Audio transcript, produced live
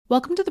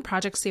Welcome to the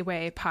Project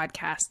Seaway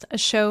podcast, a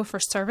show for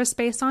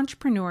service-based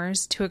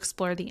entrepreneurs to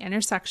explore the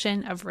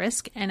intersection of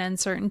risk and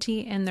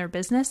uncertainty in their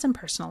business and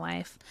personal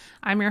life.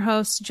 I'm your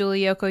host,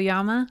 Julie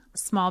Yokoyama,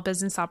 small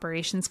business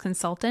operations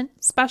consultant,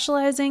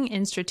 specializing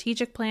in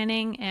strategic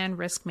planning and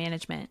risk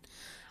management.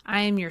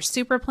 I am your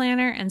super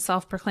planner and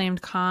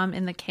self-proclaimed calm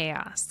in the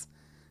chaos.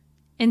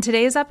 In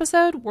today's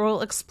episode,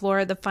 we'll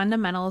explore the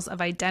fundamentals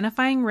of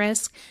identifying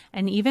risk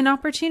and even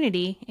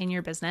opportunity in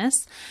your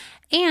business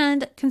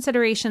and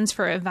considerations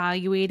for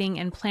evaluating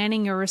and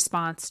planning your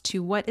response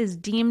to what is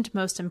deemed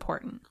most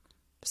important.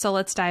 So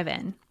let's dive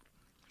in.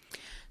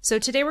 So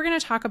today we're going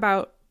to talk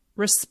about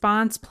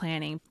response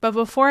planning. But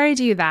before I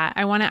do that,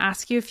 I want to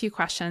ask you a few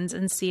questions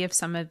and see if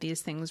some of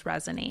these things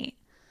resonate.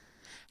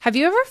 Have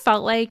you ever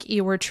felt like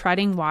you were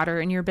treading water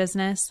in your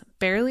business,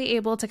 barely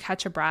able to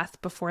catch a breath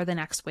before the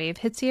next wave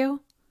hits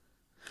you?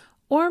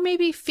 Or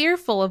maybe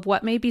fearful of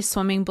what may be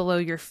swimming below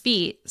your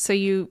feet, so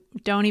you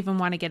don't even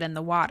want to get in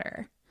the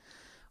water.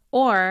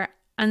 Or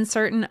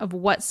uncertain of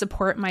what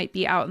support might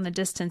be out in the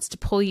distance to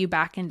pull you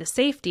back into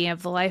safety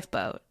of the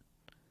lifeboat.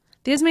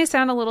 These may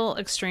sound a little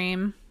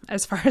extreme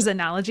as far as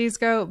analogies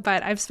go,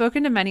 but I've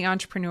spoken to many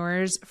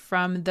entrepreneurs,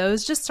 from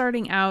those just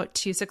starting out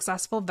to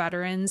successful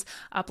veterans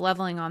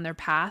up-leveling on their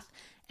path.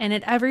 And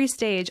at every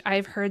stage,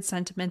 I've heard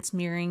sentiments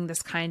mirroring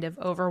this kind of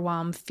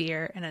overwhelm,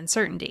 fear, and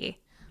uncertainty.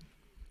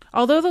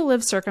 Although the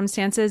lived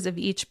circumstances of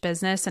each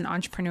business and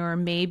entrepreneur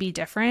may be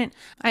different,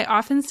 I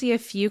often see a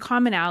few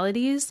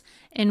commonalities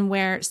in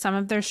where some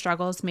of their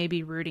struggles may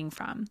be rooting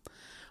from.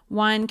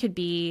 One could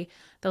be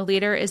the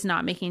leader is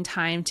not making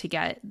time to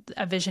get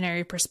a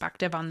visionary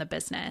perspective on the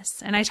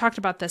business. And I talked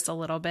about this a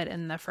little bit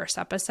in the first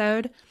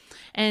episode.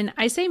 And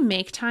I say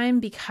make time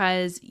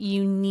because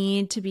you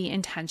need to be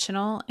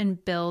intentional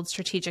and build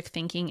strategic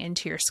thinking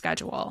into your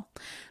schedule.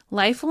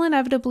 Life will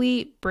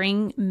inevitably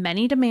bring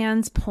many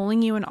demands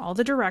pulling you in all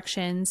the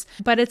directions,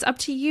 but it's up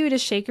to you to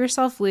shake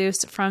yourself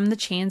loose from the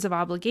chains of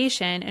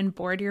obligation and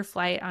board your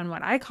flight on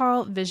what I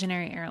call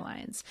visionary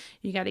airlines.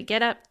 You got to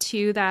get up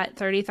to that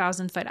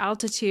 30,000 foot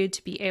altitude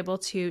to be able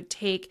to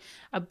take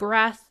a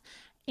breath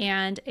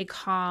and a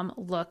calm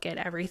look at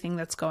everything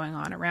that's going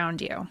on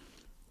around you.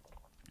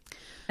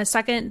 The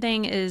second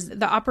thing is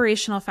the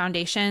operational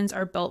foundations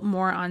are built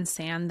more on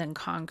sand than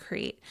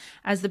concrete.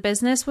 As the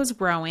business was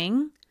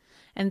growing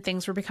and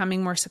things were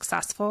becoming more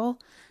successful,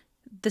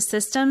 the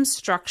systems,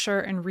 structure,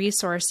 and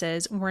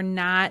resources were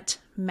not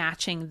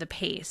matching the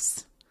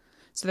pace.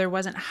 So there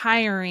wasn't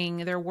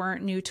hiring, there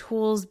weren't new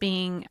tools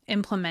being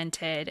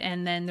implemented,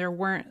 and then there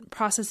weren't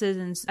processes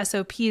and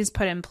SOPs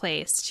put in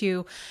place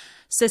to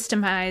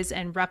systemize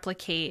and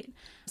replicate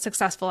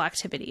successful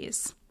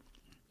activities.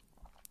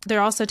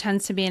 There also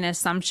tends to be an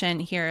assumption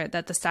here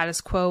that the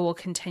status quo will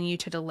continue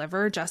to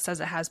deliver just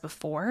as it has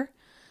before.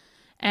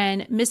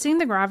 And missing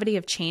the gravity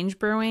of change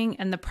brewing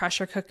and the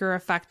pressure cooker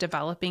effect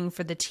developing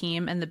for the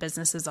team and the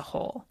business as a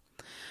whole.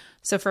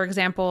 So, for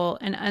example,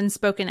 an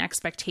unspoken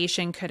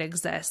expectation could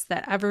exist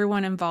that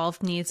everyone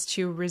involved needs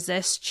to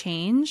resist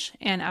change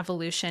and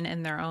evolution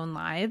in their own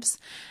lives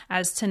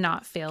as to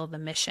not fail the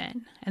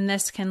mission. And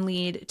this can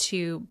lead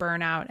to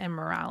burnout and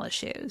morale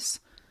issues.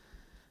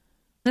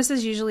 This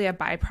is usually a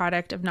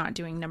byproduct of not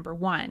doing number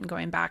one,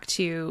 going back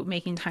to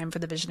making time for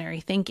the visionary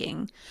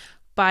thinking.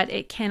 But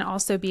it can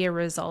also be a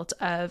result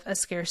of a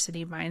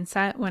scarcity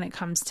mindset when it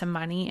comes to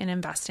money and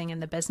investing in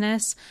the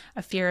business,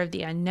 a fear of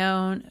the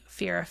unknown,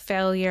 fear of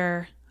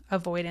failure,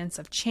 avoidance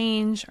of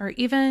change, or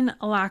even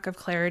a lack of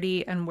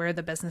clarity on where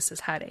the business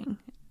is heading,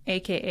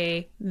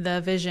 aka the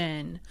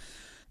vision.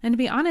 And to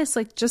be honest,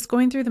 just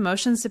going through the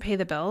motions to pay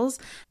the bills,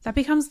 that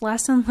becomes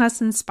less and less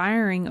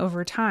inspiring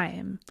over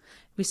time.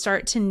 We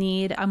start to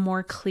need a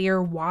more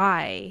clear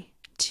why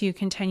to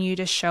continue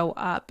to show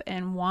up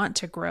and want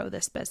to grow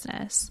this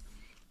business.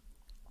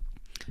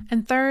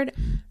 And third,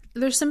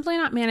 they're simply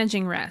not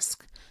managing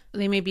risk.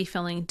 They may be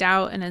feeling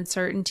doubt and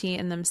uncertainty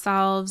in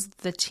themselves,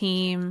 the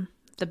team,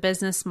 the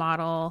business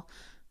model,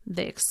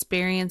 the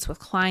experience with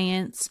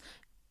clients.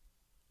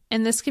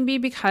 And this can be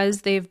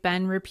because they've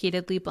been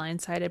repeatedly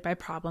blindsided by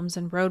problems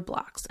and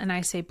roadblocks. And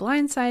I say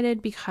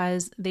blindsided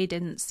because they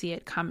didn't see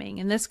it coming.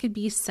 And this could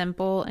be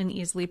simple and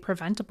easily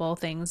preventable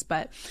things.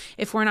 But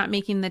if we're not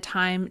making the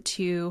time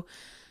to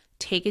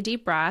take a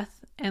deep breath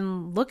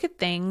and look at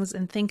things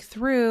and think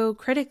through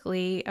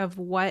critically of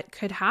what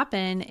could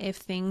happen if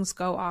things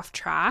go off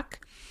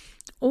track,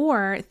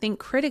 or think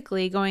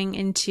critically going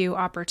into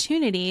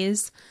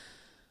opportunities,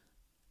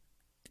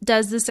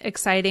 does this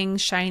exciting,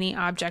 shiny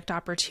object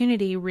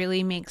opportunity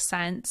really make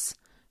sense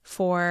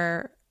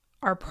for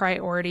our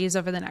priorities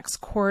over the next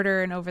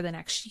quarter and over the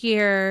next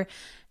year?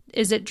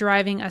 Is it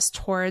driving us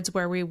towards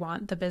where we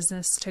want the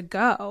business to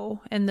go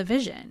and the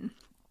vision?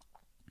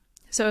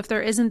 So if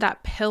there isn't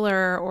that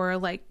pillar or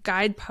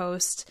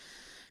guidepost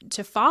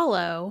to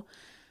follow,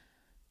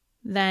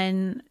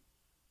 then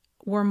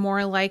we're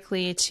more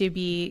likely to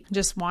be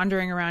just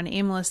wandering around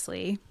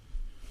aimlessly.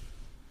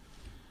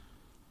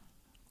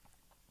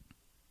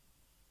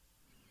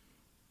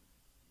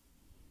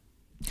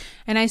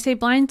 And I say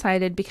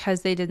blindsided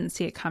because they didn't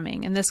see it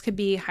coming. And this could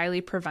be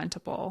highly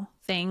preventable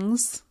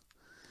things.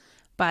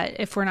 But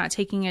if we're not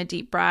taking a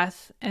deep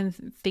breath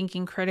and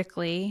thinking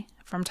critically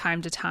from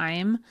time to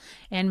time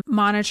and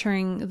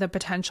monitoring the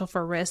potential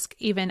for risk,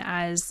 even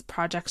as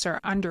projects are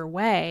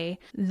underway,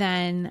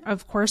 then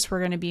of course we're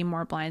going to be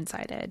more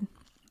blindsided.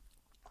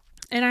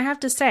 And I have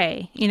to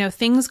say,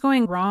 things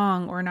going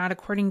wrong or not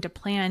according to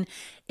plan,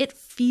 it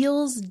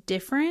feels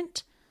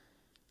different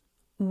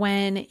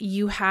when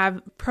you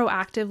have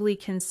proactively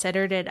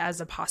considered it as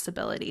a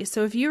possibility.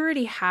 So if you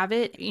already have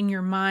it in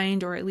your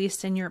mind, or at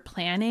least in your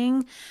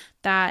planning,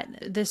 that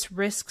this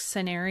risk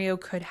scenario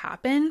could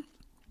happen,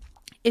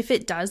 if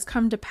it does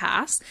come to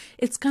pass,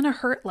 it's going to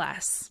hurt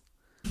less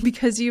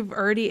because you've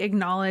already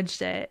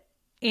acknowledged it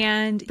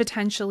and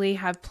potentially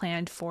have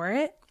planned for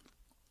it,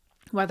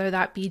 whether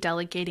that be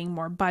delegating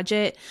more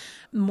budget,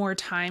 more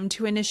time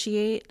to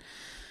initiate,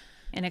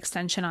 an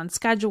extension on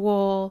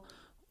schedule,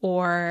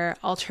 or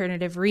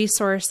alternative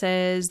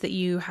resources that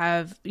you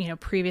have,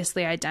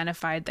 previously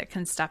identified that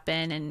can step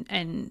in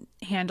and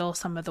handle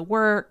some of the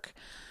work,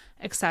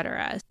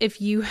 etc. If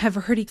you have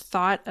already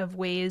thought of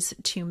ways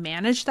to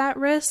manage that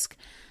risk,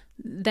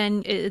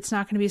 then it's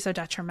not going to be so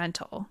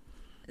detrimental.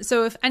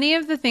 So if any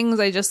of the things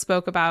I just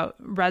spoke about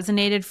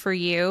resonated for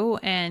you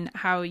and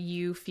how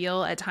you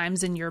feel at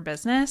times in your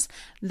business,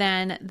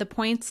 then the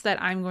points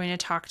that I'm going to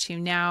talk to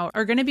now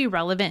are going to be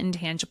relevant and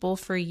tangible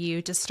for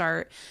you to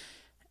start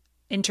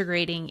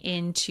integrating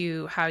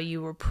into how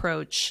you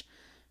approach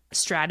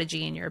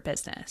strategy in your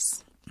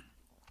business.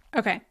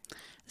 Okay,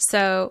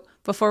 so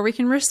before we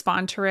can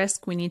respond to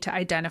risk, we need to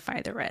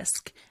identify the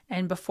risk.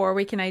 And before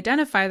we can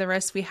identify the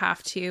risk, we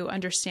have to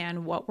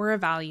understand what we're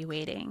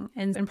evaluating.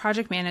 And in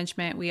project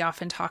management, we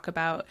often talk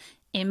about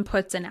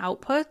inputs and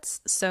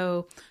outputs.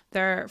 So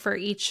for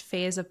each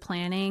phase of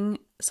planning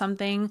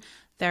something,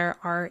 there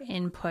are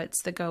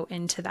inputs that go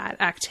into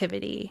that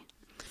activity.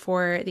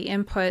 For the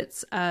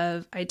inputs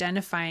of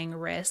identifying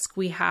risk,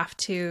 we have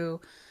to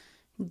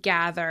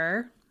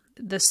gather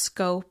the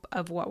scope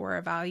of what we're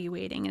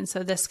evaluating. And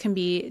so this can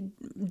be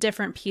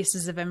different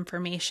pieces of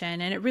information,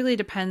 and it really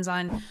depends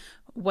on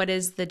what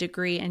is the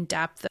degree and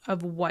depth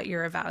of what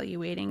you're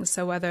evaluating.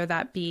 So whether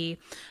that be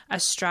a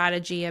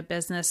strategy, a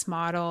business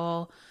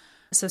model,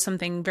 so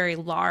something very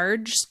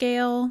large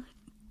scale,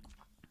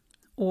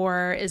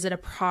 or is it a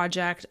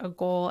project, a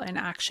goal, an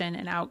action,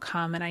 an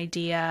outcome, an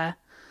idea,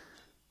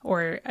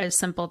 or a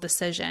simple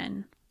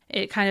decision?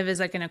 It kind of is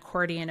like an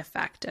accordion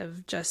effect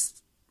of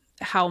just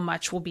how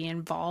much will be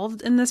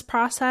involved in this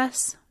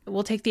process.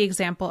 We'll take the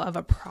example of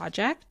a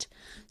project.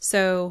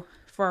 So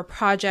for a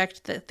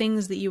project, the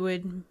things that you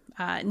would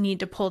need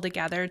to pull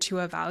together to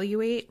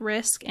evaluate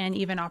risk and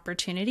even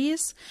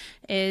opportunities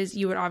is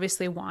you would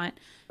obviously want,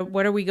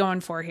 what are we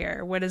going for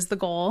here? What is the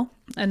goal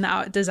and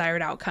the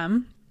desired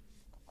outcome?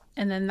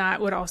 And then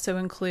that would also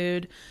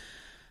include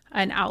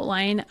an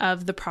outline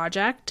of the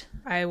project.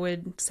 I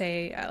would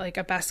say like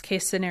a best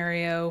case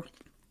scenario,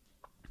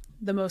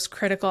 the most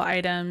critical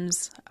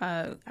items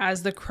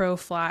as the crow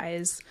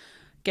flies,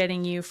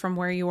 getting you from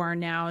where you are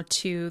now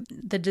to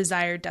the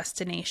desired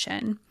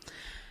destination.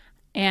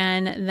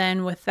 And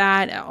then with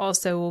that, it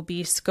also will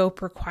be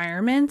scope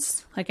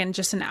requirements, like in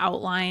just an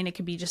outline. It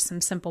could be just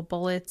some simple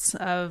bullets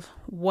of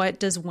what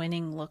does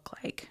winning look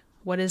like?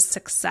 What is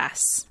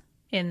success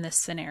in this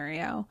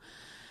scenario?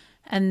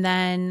 And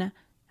then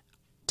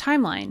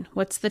timeline.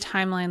 What's the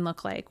timeline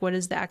look like? What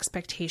is the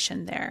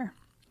expectation there?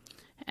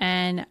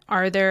 And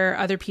are there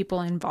other people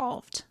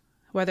involved?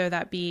 Whether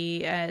that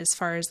be as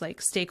far as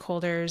like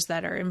stakeholders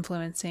that are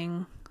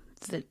influencing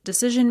the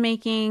decision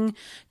making,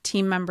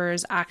 team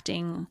members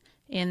acting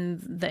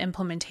in the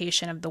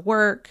implementation of the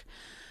work.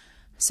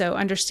 So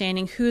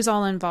understanding who's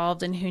all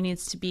involved and who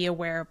needs to be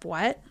aware of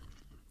what.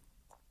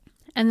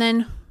 And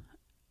then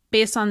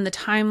based on the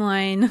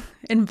timeline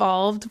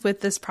involved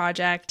with this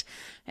project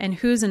and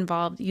who's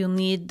involved, you'll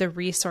need the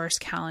resource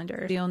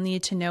calendar. You'll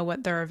need to know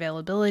what their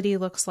availability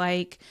looks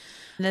like.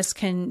 This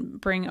can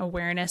bring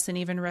awareness and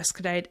even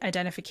risk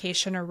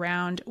identification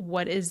around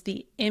what is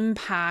the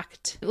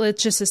impact.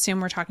 Let's just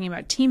assume we're talking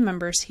about team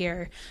members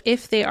here.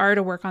 If they are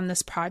to work on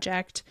this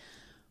project,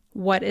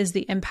 what is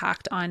the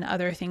impact on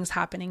other things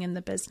happening in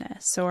the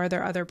business? So are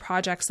there other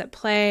projects at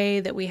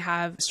play that we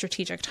have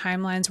strategic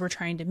timelines we're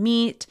trying to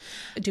meet?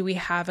 Do we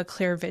have a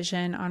clear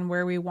vision on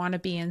where we want to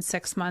be in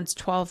 6 months,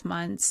 12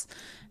 months?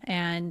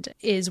 And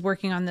is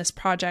working on this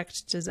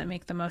project, does it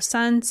make the most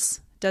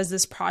sense? Does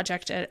this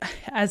project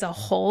as a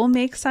whole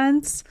make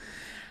sense?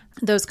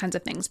 Those kinds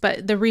of things.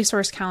 But the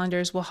resource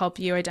calendars will help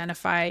you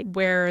identify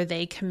where are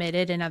they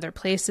committed in other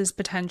places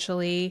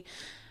potentially.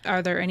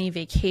 Are there any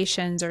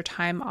vacations or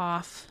time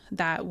off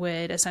that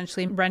would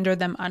essentially render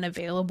them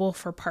unavailable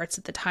for parts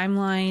of the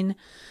timeline?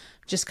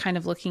 Just kind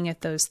of looking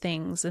at those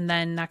things. And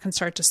then that can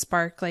start to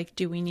spark, like,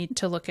 do we need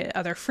to look at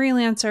other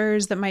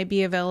freelancers that might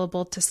be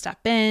available to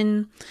step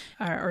in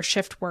or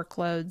shift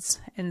workloads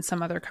in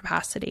some other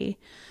capacity?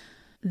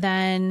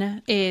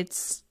 Then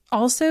it's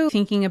also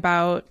thinking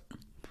about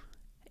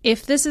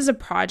if this is a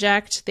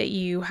project that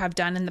you have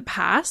done in the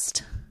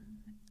past,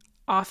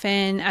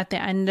 often at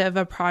the end of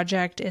a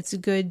project, it's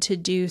good to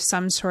do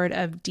some sort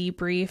of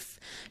debrief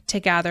to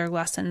gather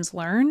lessons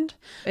learned.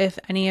 If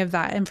any of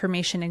that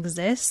information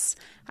exists,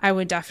 I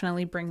would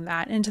definitely bring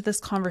that into this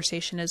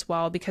conversation as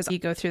well, because you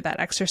go through that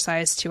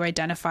exercise to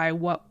identify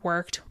what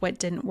worked, what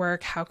didn't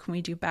work, how can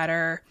we do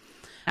better.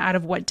 Out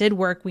of what did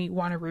work, we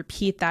want to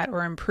repeat that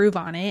or improve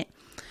on it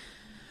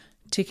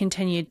to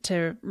continue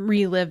to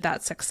relive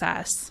that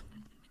success.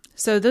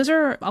 So those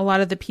are a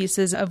lot of the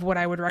pieces of what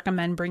I would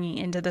recommend bringing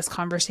into this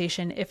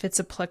conversation if it's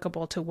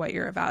applicable to what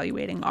you're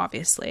evaluating,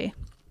 obviously.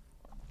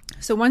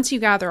 So once you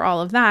gather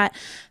all of that,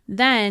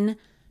 then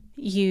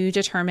you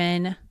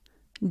determine,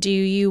 do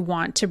you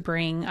want to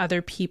bring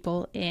other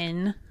people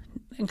in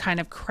and kind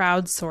of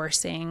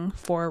crowdsourcing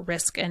for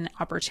risk and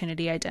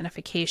opportunity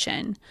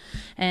identification?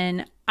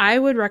 And I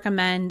would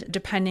recommend,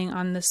 depending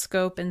on the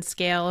scope and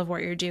scale of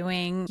what you're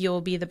doing,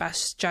 you'll be the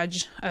best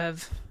judge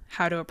of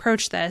how to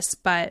approach this,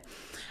 but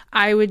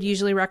I would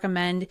usually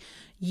recommend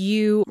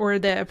you or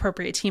the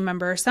appropriate team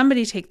member,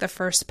 somebody take the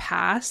first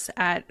pass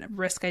at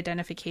risk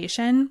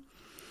identification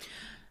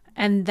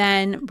and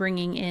then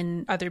bringing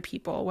in other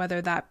people,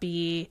 whether that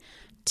be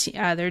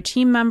other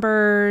team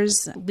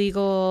members,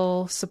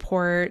 legal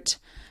support,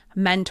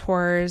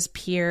 mentors,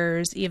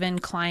 peers, even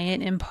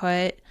client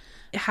input.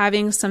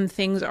 Having some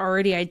things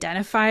already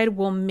identified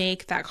will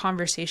make that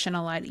conversation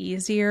a lot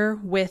easier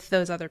with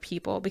those other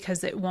people,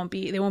 because they won't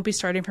be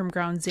starting from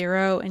ground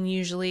zero. And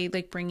usually,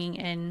 like, bringing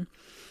in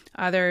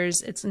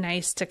others, it's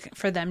nice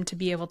for them to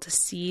be able to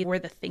see where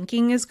the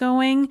thinking is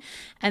going,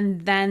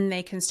 and then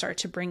they can start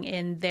to bring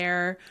in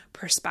their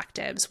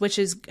perspectives, which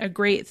is a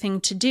great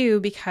thing to do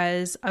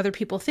because other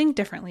people think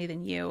differently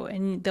than you,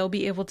 and they'll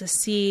be able to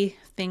see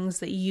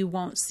things that you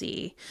won't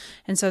see.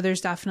 And so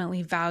there's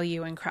definitely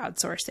value in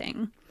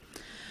crowdsourcing.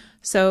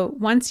 So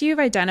once you've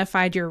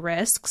identified your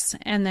risks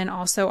and then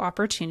also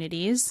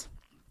opportunities,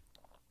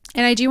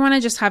 and I do want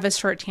to just have a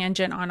short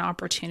tangent on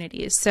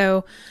opportunities.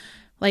 So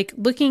like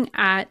looking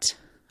at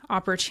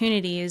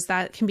opportunities,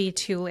 that can be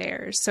two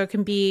layers. So it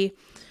can be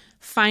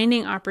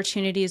finding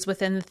opportunities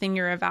within the thing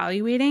you're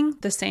evaluating,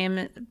 the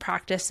same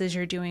practice as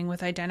you're doing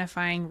with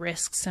identifying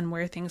risks and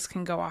where things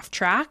can go off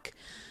track.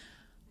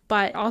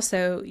 But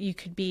also you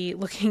could be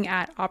looking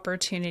at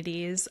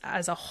opportunities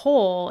as a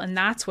whole, and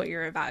that's what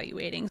you're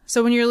evaluating.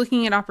 So when you're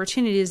looking at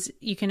opportunities,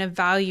 you can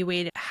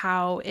evaluate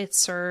how it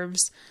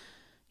serves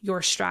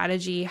your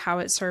strategy, how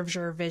it serves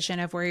your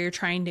vision of where you're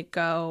trying to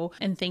go,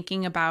 and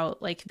thinking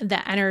about like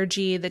the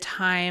energy, the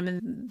time,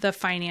 and the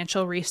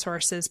financial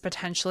resources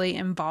potentially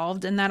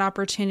involved in that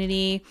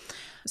opportunity.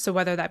 So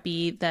whether that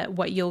be that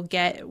what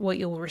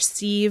you'll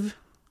receive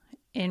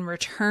in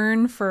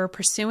return for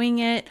pursuing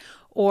it,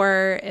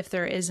 or if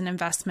there is an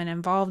investment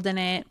involved in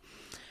it,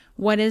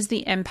 what is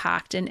the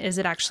impact, and is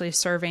it actually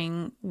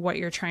serving what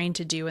you're trying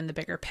to do in the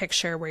bigger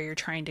picture, where you're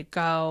trying to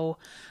go?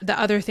 The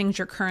other things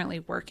you're currently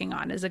working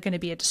on, is it going to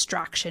be a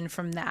distraction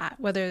from that,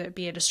 whether it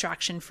be a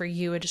distraction for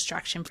you, a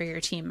distraction for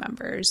your team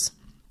members,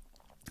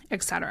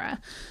 etc.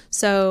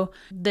 So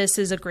this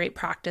is a great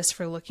practice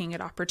for looking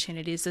at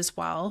opportunities as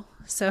well.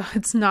 So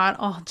it's not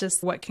all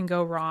just what can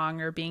go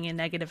wrong or being a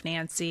negative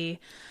Nancy.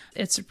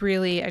 It's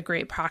really a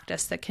great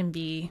practice that can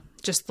be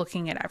just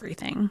looking at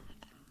everything.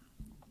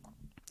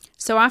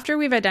 So after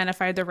we've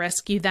identified the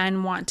risk, you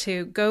then want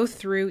to go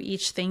through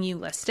each thing you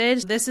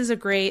listed. This is a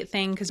great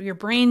thing because you're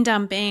brain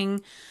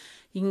dumping.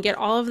 You can get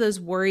all of those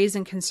worries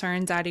and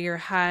concerns out of your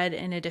head,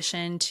 in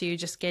addition to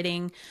just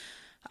getting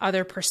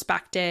other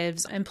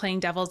perspectives and playing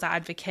devil's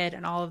advocate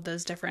and all of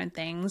those different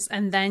things.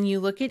 And then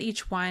you look at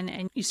each one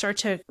and you start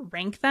to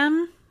rank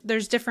them.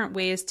 There's different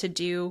ways to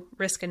do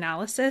risk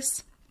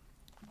analysis.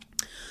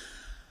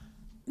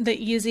 The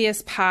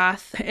easiest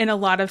path in a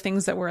lot of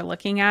things that we're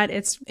looking at,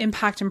 it's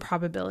impact and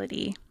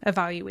probability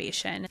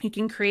evaluation. You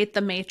can create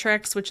the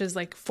matrix, which is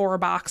like 4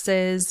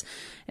 boxes.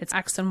 It's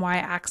X and Y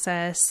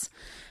axis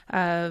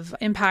of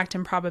impact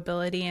and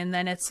probability. And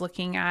then it's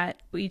looking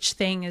at each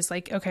thing is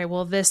like, okay,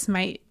 well, this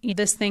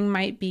thing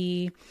might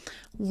be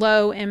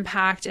low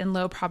impact and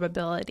low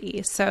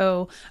probability.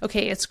 So,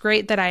 okay, it's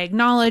great that I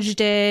acknowledged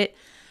it.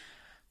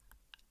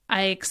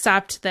 I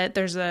accept that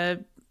there's a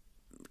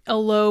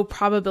low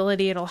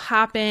probability it'll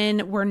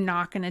happen. We're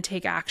not going to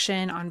take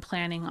action on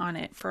planning on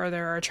it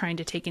further or trying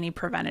to take any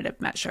preventative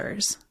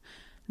measures.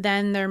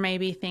 Then there may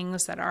be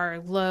things that are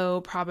low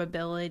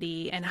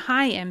probability and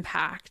high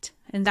impact.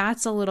 And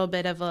that's a little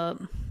bit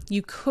of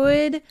you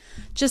could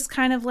just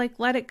kind of like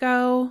let it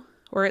go,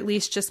 or at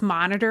least just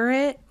monitor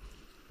it.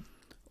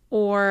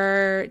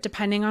 Or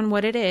depending on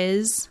what it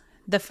is,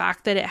 the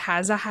fact that it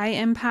has a high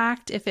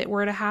impact, if it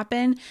were to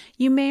happen,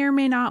 you may or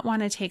may not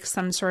want to take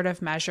some sort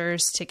of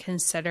measures to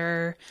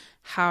consider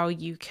how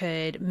you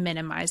could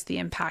minimize the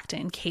impact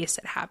in case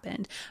it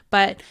happened.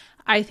 But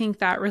I think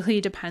that really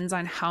depends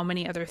on how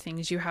many other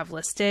things you have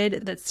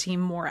listed that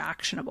seem more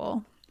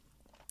actionable.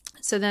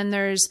 So then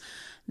there's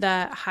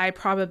the high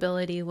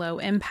probability, low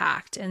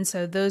impact. And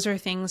so those are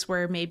things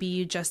where maybe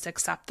you just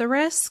accept the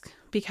risk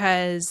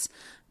because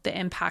the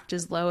impact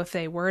is low if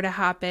they were to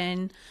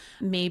happen.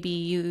 Maybe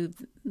you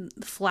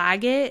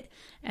flag it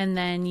and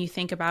then you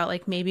think about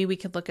like, maybe we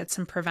could look at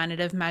some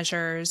preventative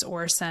measures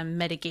or some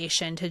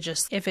mitigation to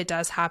just, if it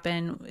does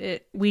happen,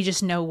 we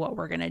just know what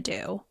we're going to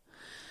do.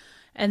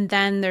 And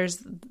then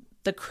there's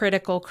the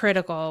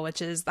critical,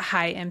 which is the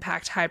high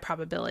impact, high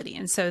probability.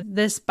 And so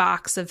this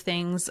box of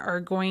things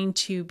are going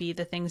to be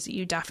the things that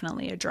you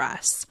definitely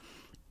address.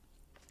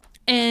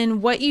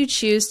 And what you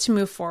choose to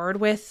move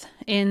forward with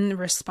in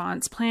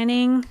response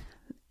planning,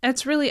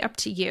 it's really up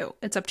to you.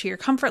 It's up to your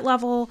comfort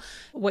level,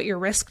 what your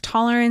risk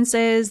tolerance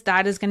is.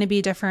 That is going to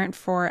be different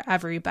for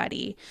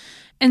everybody.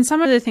 And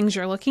some of the things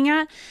you're looking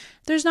at,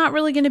 there's not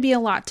really going to be a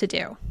lot to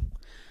do.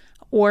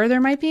 Or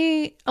there might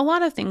be a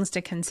lot of things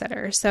to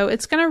consider. So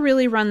it's going to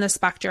really run the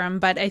spectrum.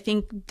 But I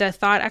think the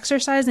thought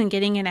exercise and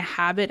getting in a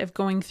habit of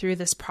going through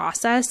this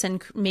process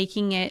and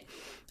making it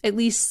at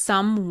least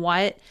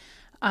somewhat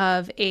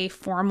of a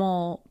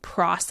formal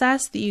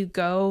process that you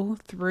go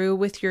through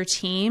with your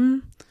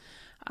team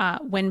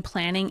when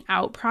planning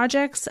out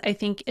projects, I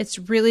think it's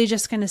really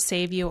just going to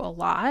save you a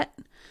lot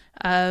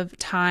of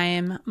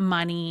time,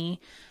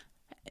 money,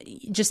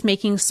 just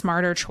making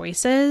smarter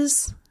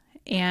choices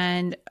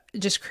and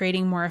just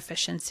creating more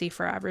efficiency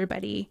for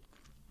everybody.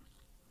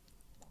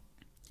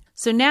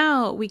 So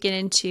now we get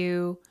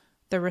into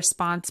the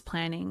response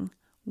planning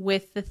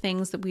with the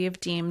things that we have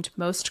deemed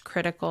most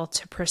critical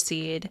to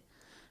proceed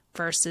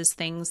versus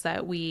things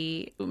that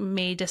we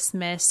may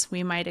dismiss,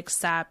 we might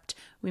accept,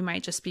 we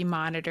might just be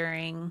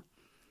monitoring.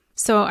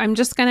 So I'm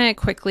just going to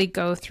quickly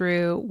go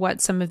through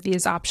what some of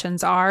these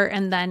options are.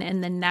 And then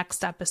in the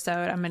next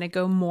episode, I'm going to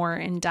go more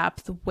in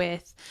depth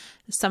with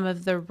some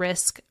of the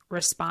risk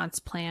response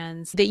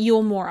plans that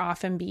you'll more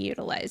often be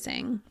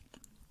utilizing.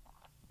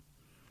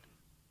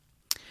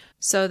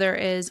 So there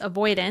is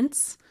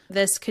avoidance.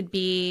 This could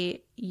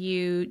be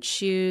you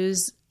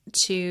choose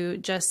to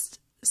just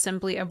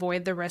simply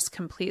avoid the risk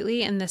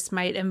completely. And this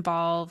might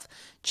involve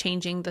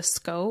changing the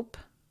scope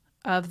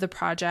of the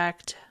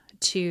project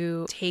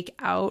to take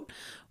out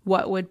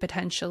what would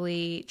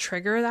potentially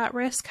trigger that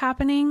risk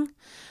happening.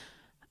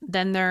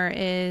 Then there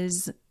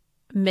is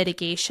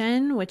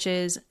mitigation, which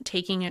is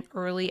taking an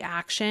early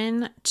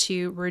action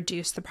to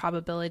reduce the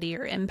probability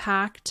or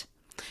impact.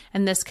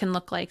 And this can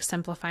look like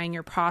simplifying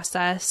your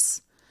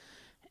process.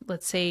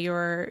 Let's say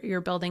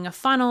you're building a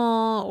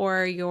funnel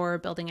or you're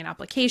building an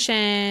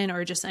application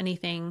or just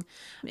anything.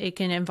 It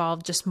can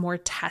involve just more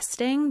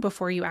testing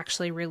before you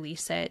actually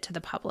release it to the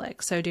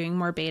public. So doing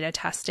more beta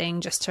testing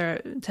just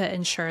to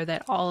ensure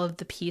that all of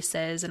the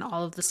pieces and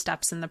all of the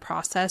steps in the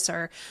process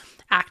are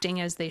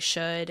acting as they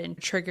should and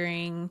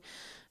triggering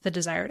the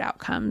desired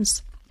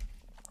outcomes.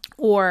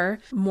 Or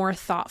more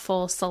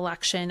thoughtful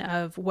selection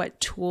of what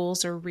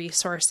tools or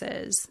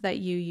resources that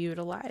you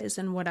utilize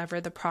in whatever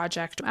the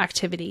project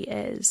activity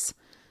is.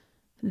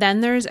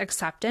 Then there's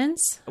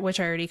acceptance, which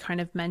I already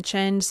kind of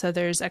mentioned. So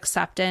there's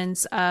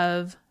acceptance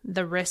of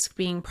the risk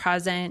being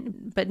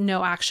present, but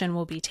no action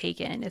will be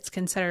taken. It's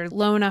considered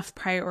low enough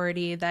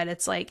priority that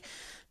it's like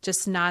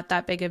just not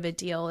that big of a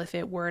deal if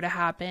it were to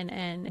happen,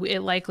 and it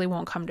likely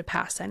won't come to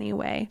pass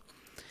anyway.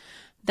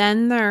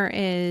 Then there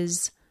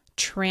is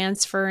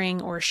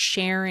transferring or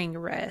sharing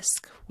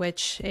risk,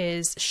 which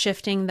is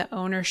shifting the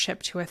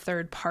ownership to a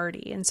third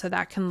party. And so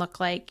that can look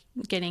like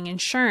getting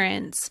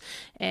insurance,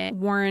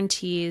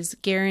 warranties,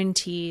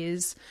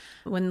 guarantees.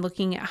 When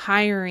looking at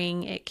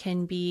hiring, it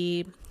can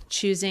be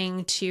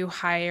choosing to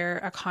hire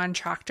a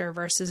contractor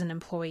versus an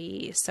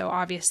employee. So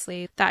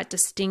obviously that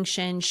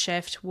distinction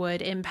shift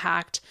would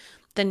impact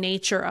the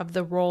nature of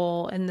the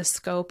role and the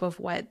scope of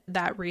what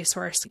that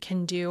resource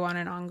can do on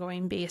an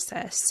ongoing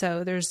basis.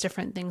 So there's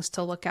different things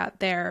to look at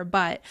there,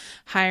 but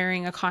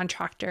hiring a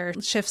contractor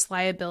shifts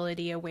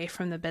liability away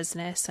from the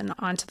business and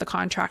onto the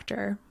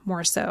contractor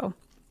more so.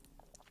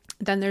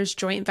 Then there's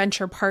joint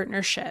venture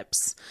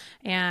partnerships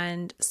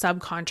and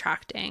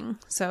subcontracting.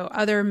 So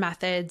other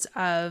methods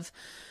of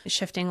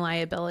shifting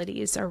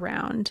liabilities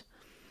around.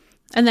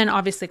 And then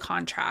obviously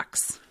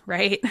contracts,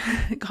 right?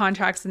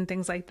 Contracts and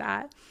things like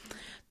that.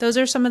 Those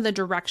are some of the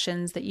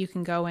directions that you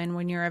can go in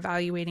when you're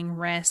evaluating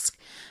risk.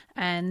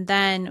 And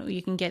then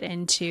you can get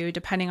into,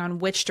 depending on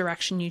which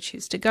direction you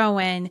choose to go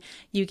in,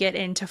 you get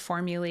into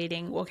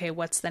formulating, okay,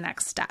 what's the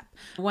next step?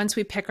 Once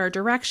we pick our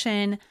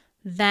direction,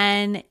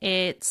 then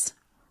it's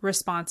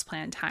response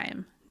plan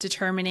time.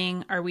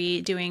 Determining, are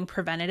we doing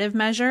preventative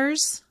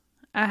measures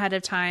ahead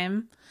of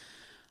time?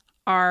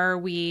 Are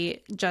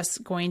we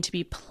just going to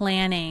be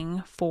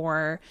planning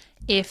for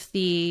if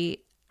the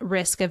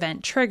risk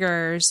event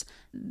triggers,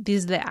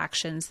 these are the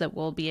actions that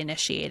will be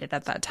initiated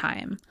at that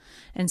time.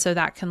 And so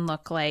that can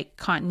look like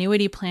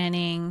continuity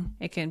planning,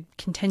 it can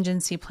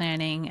contingency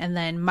planning, and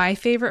then my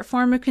favorite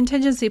form of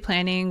contingency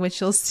planning,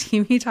 which you'll see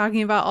me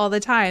talking about all the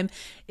time,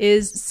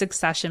 is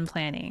succession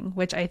planning,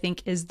 which I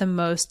think is the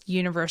most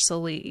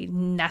universally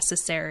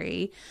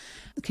necessary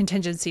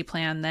contingency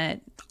plan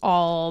that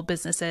all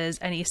businesses,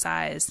 any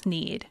size,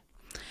 need.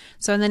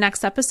 So in the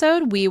next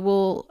episode, we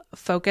will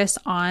focus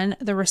on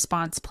the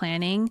response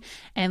planning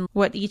and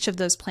what each of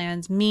those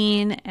plans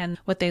mean and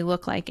what they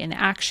look like in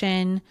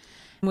action.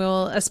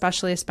 We'll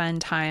especially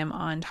spend time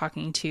on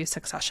talking to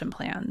succession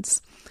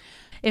plans.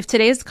 If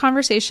today's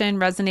conversation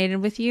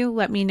resonated with you,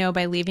 let me know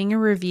by leaving a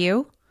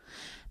review.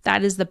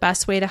 That is the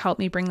best way to help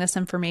me bring this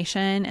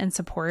information and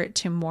support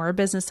to more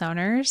business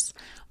owners.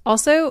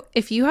 Also,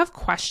 if you have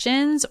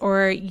questions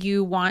or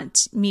you want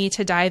me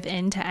to dive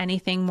into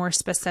anything more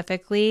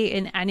specifically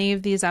in any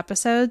of these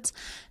episodes,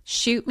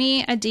 shoot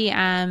me a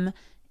DM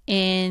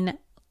in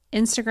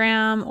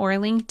Instagram or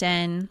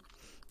LinkedIn,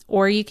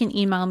 or you can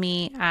email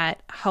me at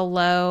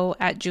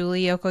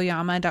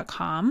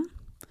hello@julieyokoyama.com.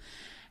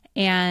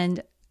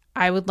 And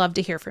I would love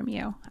to hear from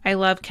you. I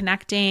love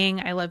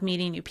connecting. I love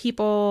meeting new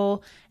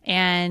people.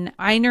 And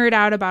I nerd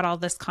out about all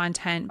this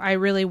content. I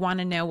really want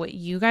to know what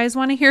you guys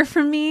want to hear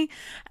from me,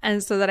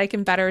 and so that I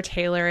can better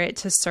tailor it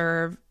to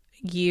serve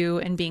you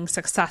and being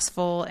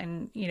successful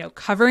and,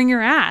 covering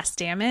your ass,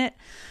 damn it.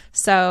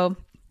 So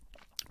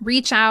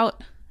reach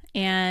out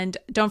and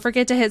don't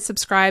forget to hit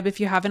subscribe if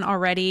you haven't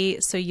already,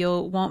 so you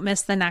won't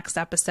miss the next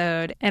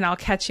episode. And I'll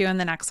catch you in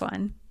the next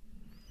one.